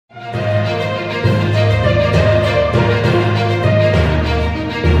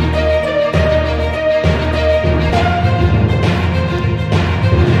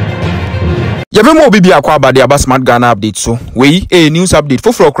Yabemo bibi akwa abade aba smart Ghana update so. We news update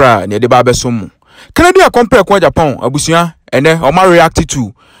for frokra ne de ba besom. Canada compare kwa Japan abusua ene o ma react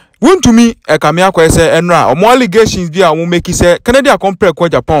to. Wontumi ekame akwa se enra o allegations bi a wo make se Canada compare kwa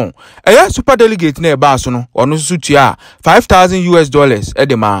Japan. Eya super delegate na e ba so no ono susu tua $5,000 e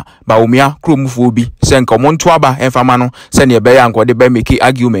de ma Bawumia kromfo bi se nka monto aba enfama no se ne be ya nko de be make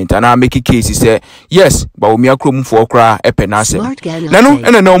argument and make case se yes Bawumia kromfo kra e penase. Nanu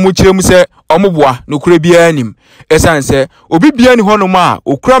ene na omu chiremu se omuboa no kura bia anim esan se obi bia ni hono ma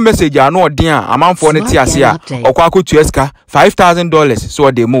okura message ano odin a amanfo ne ti ase a okwa akotu eska $5,000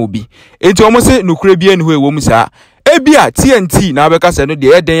 so de mo bi enti omo se no kura bia ni ho ewo mu sa ebia TNT na abeka se no de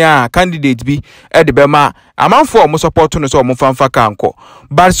eden a candidate bi e de be ma amanfo omo support no so omo fanfa kanko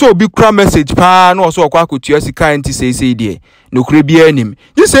but so obi kura message pa no so okwa akotu esika enti sei de no kura bia anim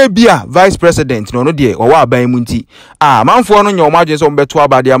you say bia vice president no de owa aban mu nti amanfo no nyoma adwen so ombeto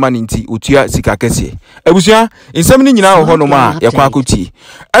abade ama nti otua sika kese abusua nsem ni nyina ho no ma yakwa akoti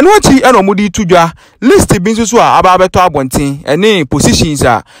eno achi eno mudi tudwa list bi nso so aba beto abonten ene positions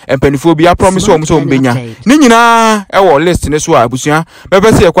a empanifo bi a promise om so mbenya ni nyina ewo list ne so abusua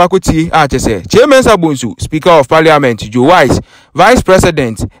bebese yakwa akoti a chese Kyei Mensah bonsu speaker of parliament Joe Wise vice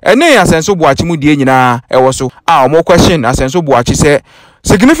president ene asenso boachi mu die nyina ewo so omo question asenso boachi se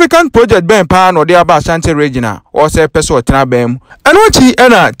significant project ben pa no de aba Ashanti regional or say person otena bem eno chi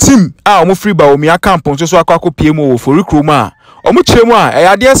ena team omo free Bawumia camp nso so akwa PM wo for recruitment omo chiremu a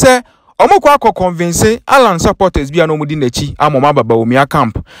eyade se omo kwa convince Alan supporters bia no mudi nachi amoma Bawumia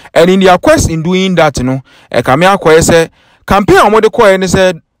camp and in their quest in doing that no e kame akwa se campaign omo de kwa ne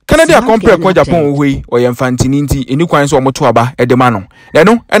se Canada compare kwa Japan ohui oyemfantini nti eni kwan so omoto aba edema no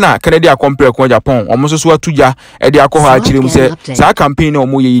eno na Canada compare kwa Japan omo so atuja ede akọ ha akire mu se sa campaign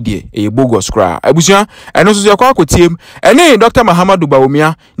omo ye yidie e bogus kra abusua eno so yakọ akotiem ene Dr. Mahamadou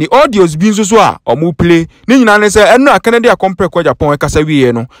Bawumia ni audios bi nso so a omo play ni nyina ne se eno Canada compare kwa Japan kasa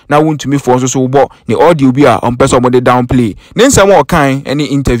wiye no na wontumi fo nso so bo ni audio bi a ompese omo de down play ni nsem o kan ene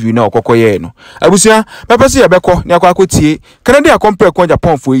interview na okokoye no abusua pepese ye beko ni akọ akotie Canada compare kwa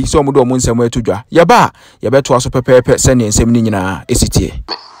Japan fo so omudo omu nsem atudwa yaba yabeto aso pepepe sene nsem ni nyina esitie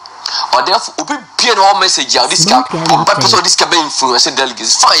or therefore obi bia no message ya this can purpose this can be influence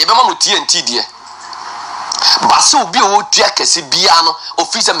delegates fine ye be ma no TNT die base obi o tua kese bia no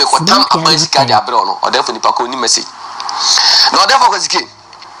officer me kotam abansika dia abre no or therefore nipa ko ni message no therefore ko zike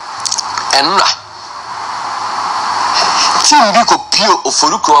enra team bi ko pio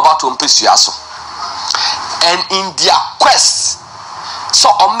oforuko about to mpesua so and in their quest so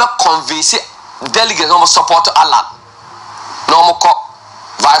I'm convince delegates no support Alan no mo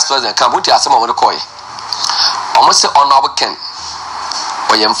vice president can put asema mo de koy omo se honorable Ken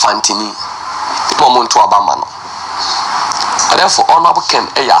oyemfantini people mo nto abama no therefore honorable Ken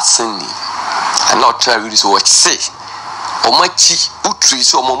e ya senni and not try really so what say omo chi utri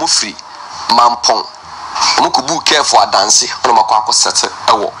so omo free mampon omo ko bu care for dance omo makwa akosete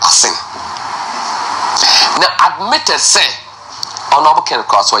ewo asen na admitted say honorable Ken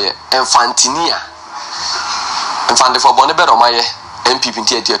cross oye emfantinia emfande for bone be do maye MPP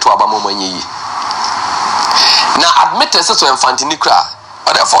ntie to aba mama nyi na admitted say so emfantini kra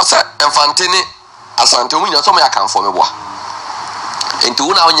therefore say emfantini asante omunya so mo yakan for me boa enti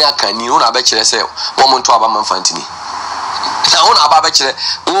una onya kan ni una be kire say mo nto aba emfantini na una aba be kire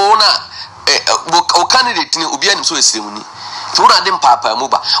una o candidate ni obi anim so esiremu ni una dem papa mu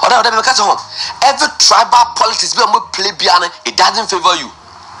ba oda be ka say home every tribal politics be mo play biana it doesn't favor you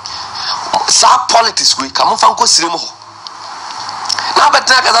sa politics we come fan ko siremu ho na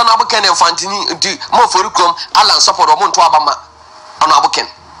betra ka na aboken emfantini di mo forukrom Alan support o mo nto aba ma ono aboken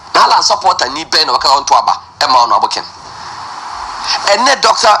na Alan supporter ni ben o ka nto aba e ma ono aboken enne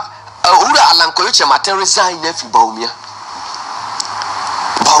Dr. Ura Alan ko yeche maten resign na fi Bawumia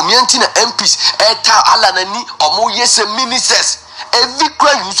ntina MPs eta Alan ani omo yese ministers every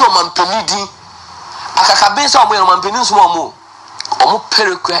cry you so manpenidi akakabe so omo manpenidi so omo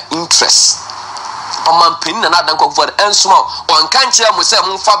perekwa interest omanpenina na dan ko for ensuma on kan kire mo se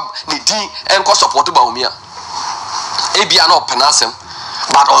mo fa ne din enko support Bawumia ebia na openasem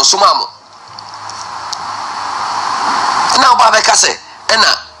but on suma mo na ba be kase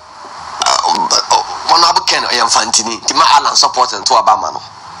ena honorable Ken oyemfantini ti ma Alan support nto abama no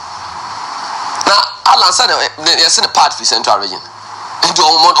na Alan say yes in the part of Central region into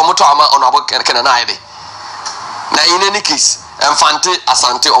omo to ama honorable Ken na ide na in any case emfante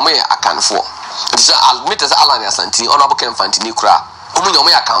asante omo ye akanfo it is admit as Alan asante honorable Ken emfantini kura omo ye omo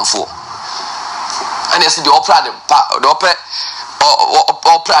ye akanfo and yes the opera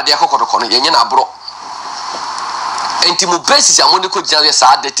de akokotoko no ye nya na bro enti mo basis amone ko gya ye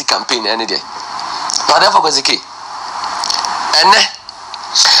sa dirty campaign ene de Whatever was the key. And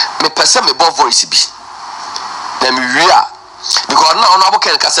me person me bo voice be. Na me wia because na honorable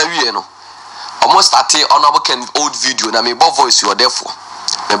Ken kasa wie no. Almost started honorable Ken old video na me bo voice you therefore.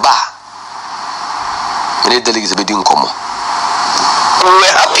 Me ba. Me delegates be din komo. We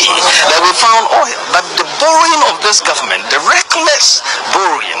were happy that we found oil, but the borrowing of this government, the reckless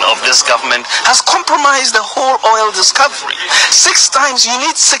borrowing of this government has compromised the whole oil discovery. 6 times, you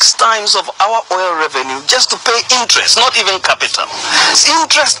need 6 times of our oil revenue just to pay interest, not even capital. It's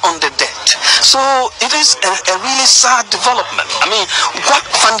interest on the debt. So it is a really sad development. I mean, what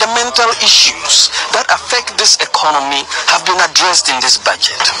fundamental issues that affect this economy have been addressed in this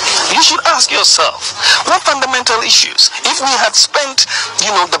budget? You should ask yourself, what fundamental issues? If we had spent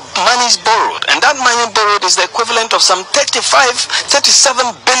the money is borrowed, and that money borrowed is the equivalent of some $37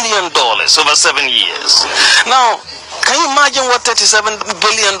 billion over 7 years. Now, can you imagine what $37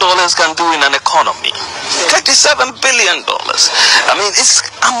 billion can do in an economy? $37 billion. I mean, it's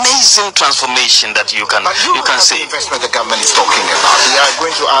amazing transformation that you can see. Investment the government is talking about. We are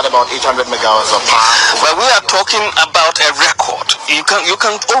going to add about 800 megawatts of power. Well, we are talking about a record. You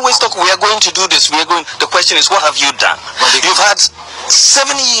can always talk. We are going to do this. The question is, what have you done? You've had 7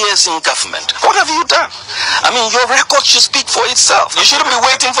 years in government. What have you done? I mean, your record should speak for itself. You shouldn't be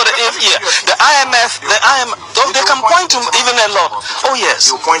waiting for the 8th year. The IMF, they can point to even a lot. Oh yes.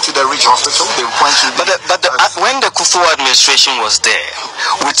 They'll point to the rich hospital. They'll point to. When the Kofi administration was there,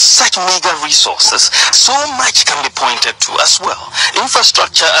 with such meager resources, so much can be pointed to as well.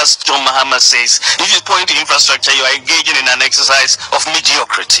 Infrastructure, as John Mahama says, if you point to infrastructure, you are engaging in an exercise of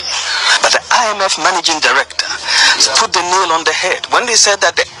mediocrity. But the IMF managing director put the nail on the head when they said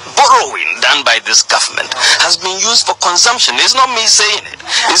that the borrowing done by this government has been used for consumption. It's not me saying it.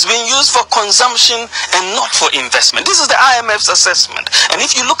 It's been used for consumption and not for investment. This is the IMF's assessment. And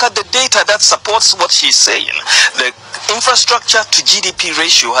if you look at the data that supports what she's saying, the infrastructure to GDP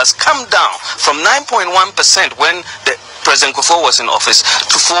ratio has come down from 9.1% when the President Kofi was in office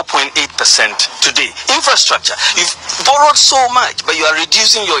to 4.8% today. Infrastructure. You've borrowed so much, but you are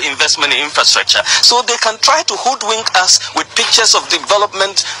reducing your investment in infrastructure. So they can try to hoodwink us with pictures of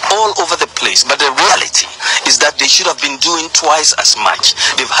development all over the place. But the reality is that they should have been doing twice as much.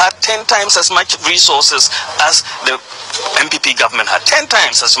 They've had 10 times as much resources as the MPP government had. 10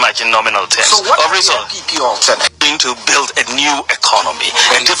 times as much in nominal terms. So what of resources? Going to build a new economy,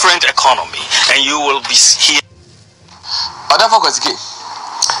 a different economy, and you will be here. Whatever was the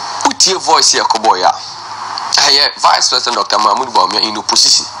put your voice here, Koboya. Vice President Dr. Bawumia in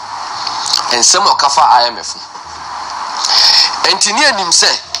opposition, and some of Kafa IMF. And Tinia him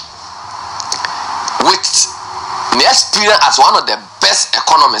say, with the experience as one of the best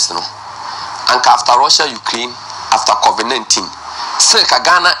economists, and after Russia, Ukraine, after COVID-19, say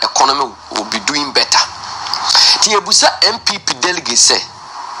Ghana economy will be doing better. Tiabusa MPP delegates say,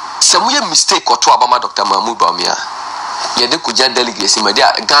 some mistake or two about Dr. Bawumia. Yede kuja delegates in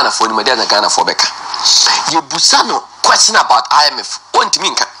Media Ghana for the Media Ghana for Becca. You busano question about IMF. Want to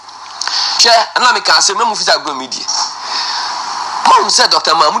minka. Share and I can say no movies are go media. Mom said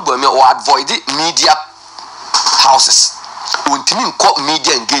Dr. Bawumia or avoid media houses. Want to mean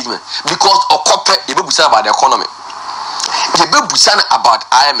media engagement because of corporate you busan about the economy. You busan about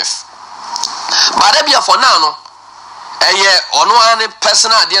IMF. But for now no. Ono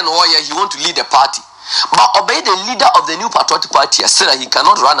personal idea no he want to lead the party. But obey the leader of the new patriotic party said that he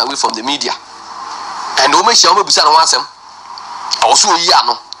cannot run away from the media. And Ome Shama Busan wants him. Also,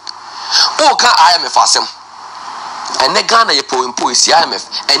 Yano. Oh, can IMF ask him? And the Ghana is IMF.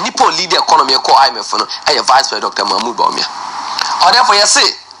 And Nippon leader economy call IMF and Vice President Dr. Bawumia. Or therefore, you say,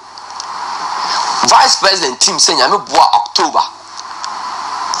 Vice President Tim saying, I'm October.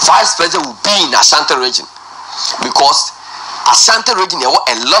 Vice President will be in Ashanti region because Ashanti region there were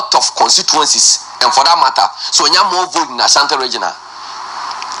a lot of constituencies. And for that matter, so when you more vote in Ashanti region,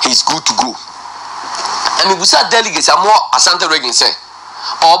 he's good to go. And if we say delegates are more Ashanti region, say,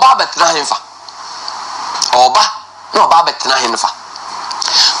 Oba betina himfa. Oba, no Oba betina himfa.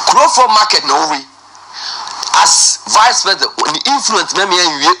 Crowford market no way. As vice president, the influence me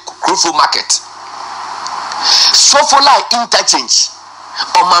Crowford market. So for like interchange,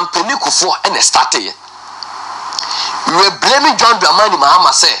 or man penny Kofi and a starter. We were blaming John Dramani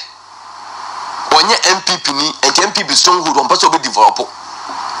Mahama say. When you MPP ni and MPP stronghold on person be develop.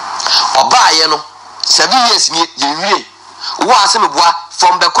 Oba ye no 7 years ni ye wo asem boa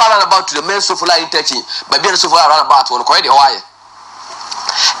from the Kuala about to the main Sofola interchange but be the Sofola round about one ko dey why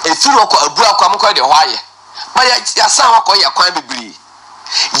e fi ro ko abu akwa mo ko dey why but ya san wa ko ye kwan bibiri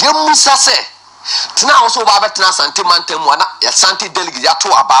ye musa se tena wo so ba betena sante mantem wa na ya sante delegate ya to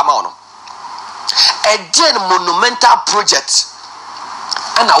abama no a monumental project.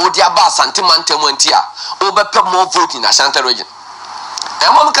 And I would have Asante Mantemontia over more vote in Ashanti region.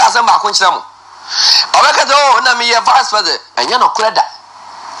 And one cousin back when some. I mean, a vice president, and you're not credit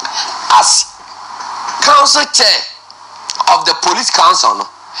as council chair of the police council.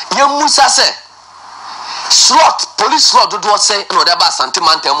 You Musa say, slot, police slot, do what say, no, that was Asante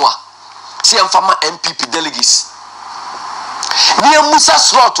Mantemoa. See, I'm from MPP delegates. Near Musa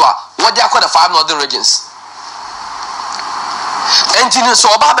slot, what they are called the 5 northern regions. Engineer so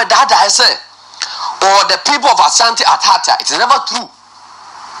about that I say, or the people of Ashanti at Hatta, it is never true.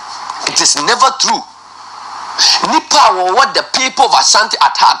 It is never true. Nipa or what the people of Ashanti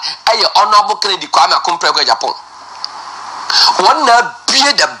at heart, a honorable Kennedy Kwame Akumpreko Agyapong. One be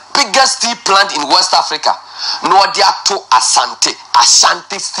the biggest steel plant in West Africa. No dia to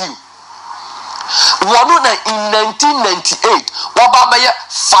Ashanti steel. One in 1998, Wababaya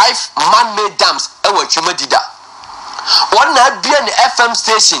 5 man-made dams ewa Chumedida. One be an FM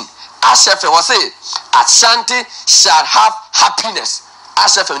station. Ashefe was say Ashanti shall have happiness.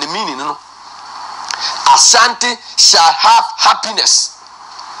 Ashefe the meaning, no. Ashanti shall have happiness.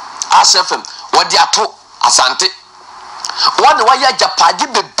 Ashefe what they are to Ashanti. One way Japadi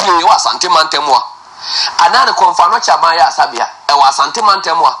be play was Asante Mantemoa. Another confirm what Chamaya Sabia. I was Asante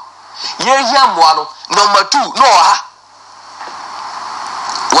Mantemoa. Ye Yamuano. Number 2, no ha.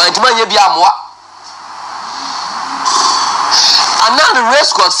 When to my Yamua. Another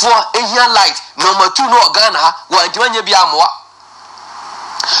race called for Asian light. Number 2 no Ghana. When to my Yamua.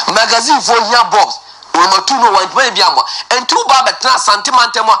 Magazine for here box. Number 2 no one to my Yamua. And 2 Baba Trans Asante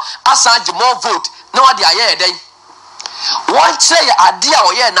Mantemoa. Assange more vote. No idea day. One say idea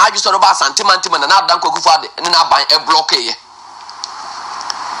or yeah now you saw about Asante Mantemoa and now Danko Gufade and then I buy a blockade.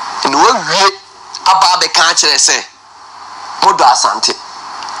 And we about the country say Modo Asante.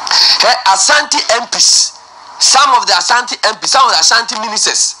 Hey, Asante MPs, some of the Asante MPs, some of the Asante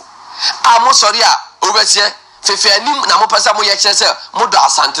ministers. I'm sorry, over here. Fefe nim na mo pesa mo ye kire say Modo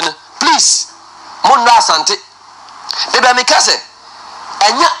Asante. Please, Modo Asante. Ebe me kase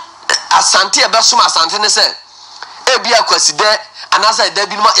enya Asante ebe so Asante ne say ebi akwasi de anasa de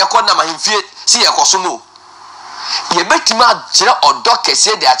bi no yakona mahimfie si yakosomo. Ye betima kire odo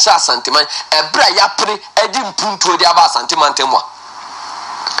kese de acha Asante man ebra ya pre edi mpuntuo de aba Asante Mantemoa.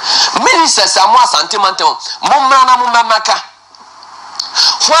 Ministers amwa Asante Mantemoa momra na momamaka.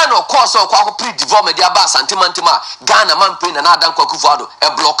 When of course or kwa pre development de aba Asante Mantemoa Ghana man pe na adan kwa Kufado e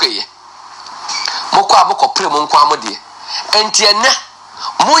block ye. Mokwa aboko pre mo nkwa amode. Enti ene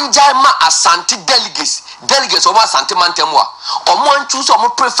monjai ma Asante delegates over Asante Mantemoa. Omo choose omo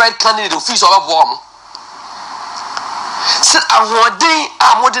preferred candidate office over bomo. Sit ahode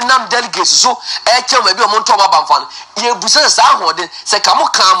amodinam delegates so e kem we bi omo nto mabamfan. Ye busa sa ahode se kamo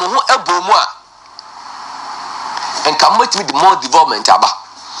kan mo ho ebomu a. And come with the more development aba.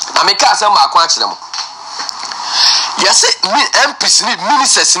 Na me ka asem akwa kire mo. Yes, MPs need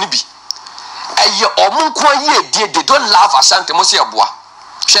ministers ni bi. Eye omo nko ye die they don't love Asante mo se eboa.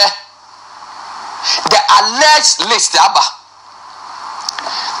 Hwe the alleged list aba.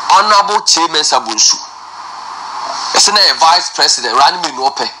 Honorable Kyei Mensah bunsu. Ese na vice president ran me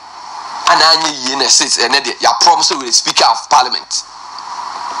no pe. Ananye ye na sit and dey ya promise with the speaker of parliament.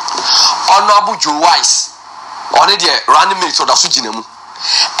 Honorable Joe Wise on dey ran me to da so gina mu.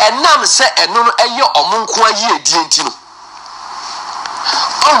 Enam se eno no eye omonko aye edi enti no.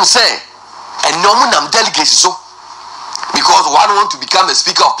 On say eno nam delegates so because one want to become a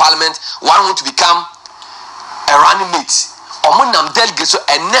speaker of parliament, one want to become a running mate. Omunam delegates so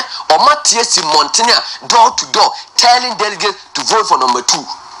enne omatie si Montana door to door telling delegates to vote for number 2.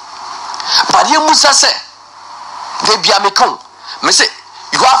 But ye Musa say they be amekon. Me say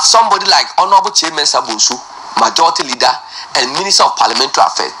you have somebody like Honorable Kyei Mensah Bonsu, majority leader and minister of parliamentary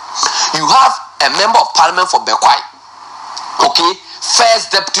affairs. You have a member of parliament for Bekwai. Okay,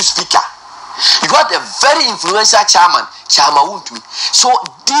 first deputy speaker. You got a very influential chairman Wuntumi. So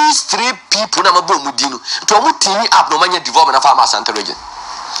these 3 people na mabo mudino to mutini up no manya development of our Asante region.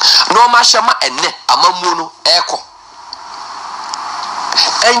 No mashama enne amamuno eko.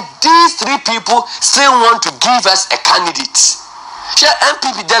 And these 3 people still want to give us a candidate. Share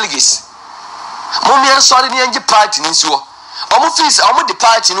MPP delegates. Mommy and sorry ni party ni so. Omo fees omo the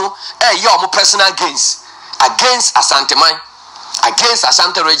party no ya omo personal gains against Asante man, against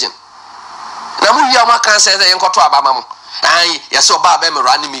Asante region. Na mu ya ma kan say say enkoto abama mo. Ai yes oba be me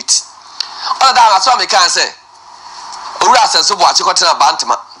run meet. All that so me kan say. Owura asenso bo achikotena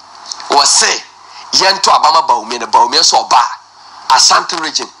bantama. Wo say yento abama Bawumia na Bawumia so oba Asante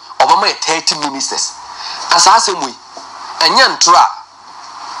region obama 30 ministers. Asase mu enya ntra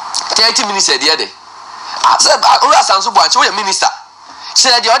 30 minutes a day de asa ora sanso bo anche we minister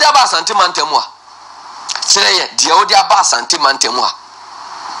say the other ba asante mantemu a say ye the other ba asante mantemu a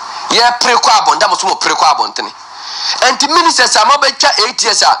ye prekwa abonda mo so mo prekwa abontene enti ministers amabetwa 8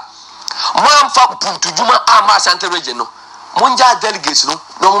 years a mo amfa puntu juma ama asante region no monja delegates no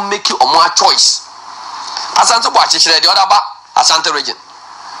no make omo a choice asante bo achechire the other ba asante region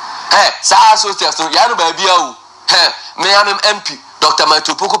sa associates no ya no ba bia o me am MP Dr.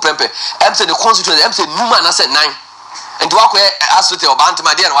 Maitopoko Pempe MC the constituency MC Numa na say 9 and wa ko associate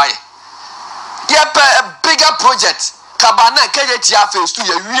obantama there why a bigger project kabana kejetia phase 2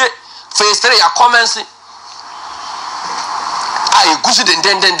 ya wie phase 3 ya commence ai gusu den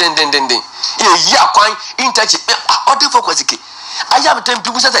ye akwan internship other focus ke ayam tempi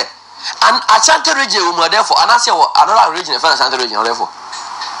gusu say and Asante region we therefore and I say another region for Asante region therefore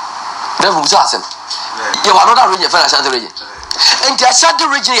we say asem you another region for Asante region and the Asante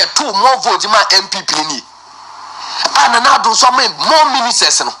region ya two more votes ma MPP ni and na do so more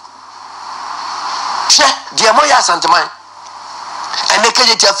ministers no she the more ya Asante man and the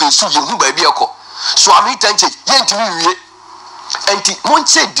kejetia phase 2 you hu ba bi ekọ so am internship ye ntimi wie enti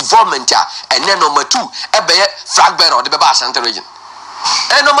monche development a and then number 2 ebe flag bearer de be ba Asante region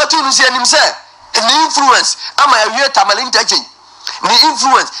and number 2 no see anim say the influence am I wie tamal interchange the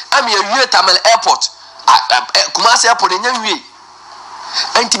influence am I wie tamal airport Kumasi airport enyanwie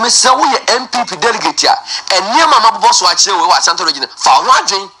enti mesa wo ye MPP delegate a eniema mabobo so akire we wa Asante region fa ho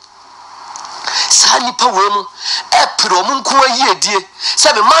adwen sani pa we mu epiro mu nko ayiedie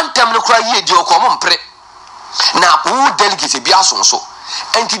se be mantem no kra ayiedie okomo mpre na wo delegate bi asonso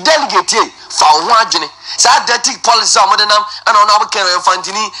enti delegate fa ho adwene sa dirty policy o modenam ana ona abekere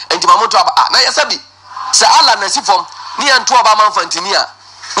fantini enti mamoto aba na yesabi se ala na sifom ni anto aba man fantini a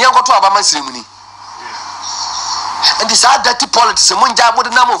ni ankoto aba man siremuni enti sa dirty politics monja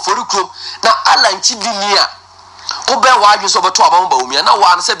modenam oforukrom na ala nchi dinia obe wa adwo so beto aba Bawumia na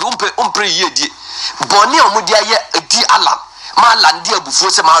wa na se bi umpre yiedie boni omudi aye di ala ma lande abufuo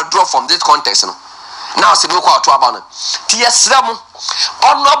se ma draw from this context no now se me kwa to aba no ti yesra mo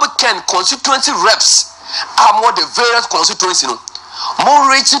honorable Ken constituency reps are more the various constituency no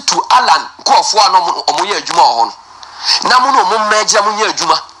more reach to Alan Kofi no omoye adwuma ho no na mo no mo megira mo nya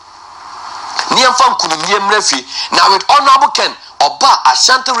adwuma ni amfa nkunumie mrafi now with honorable Ken oba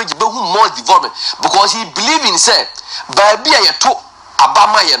Asante region be hu more development because he believe in say baby ayeto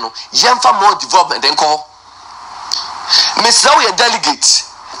abama ye no yemfa more development den ko mesraw ye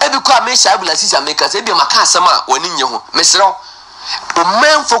delegate ebi ko amesha abulasi makers ebi maka asama wani nye ho mesraw the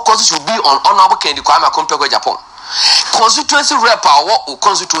main focus should be on honorable Ken Agyapong constituency rep our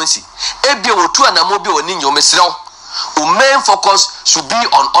constituency ebi otu anamobi wani nye mesraw the main focus should be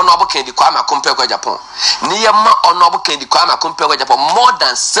on honorable Ken Agyapong niyama honorable Ken Agyapong more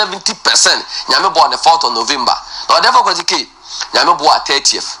than 70% nyame bo on the 4th of November now therefore ko dike nyame bo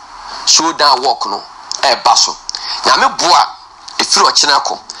 30th showdown work no e baso nyame bo a efiri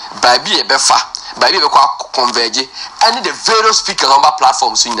ochinako baabi e befa baabi be kwa converge and the various speakers on our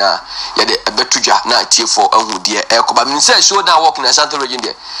platforms ina ya de betudwa na tie for ahudie e ko ba min say showdown work na Asante region de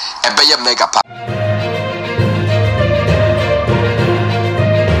e be ye mega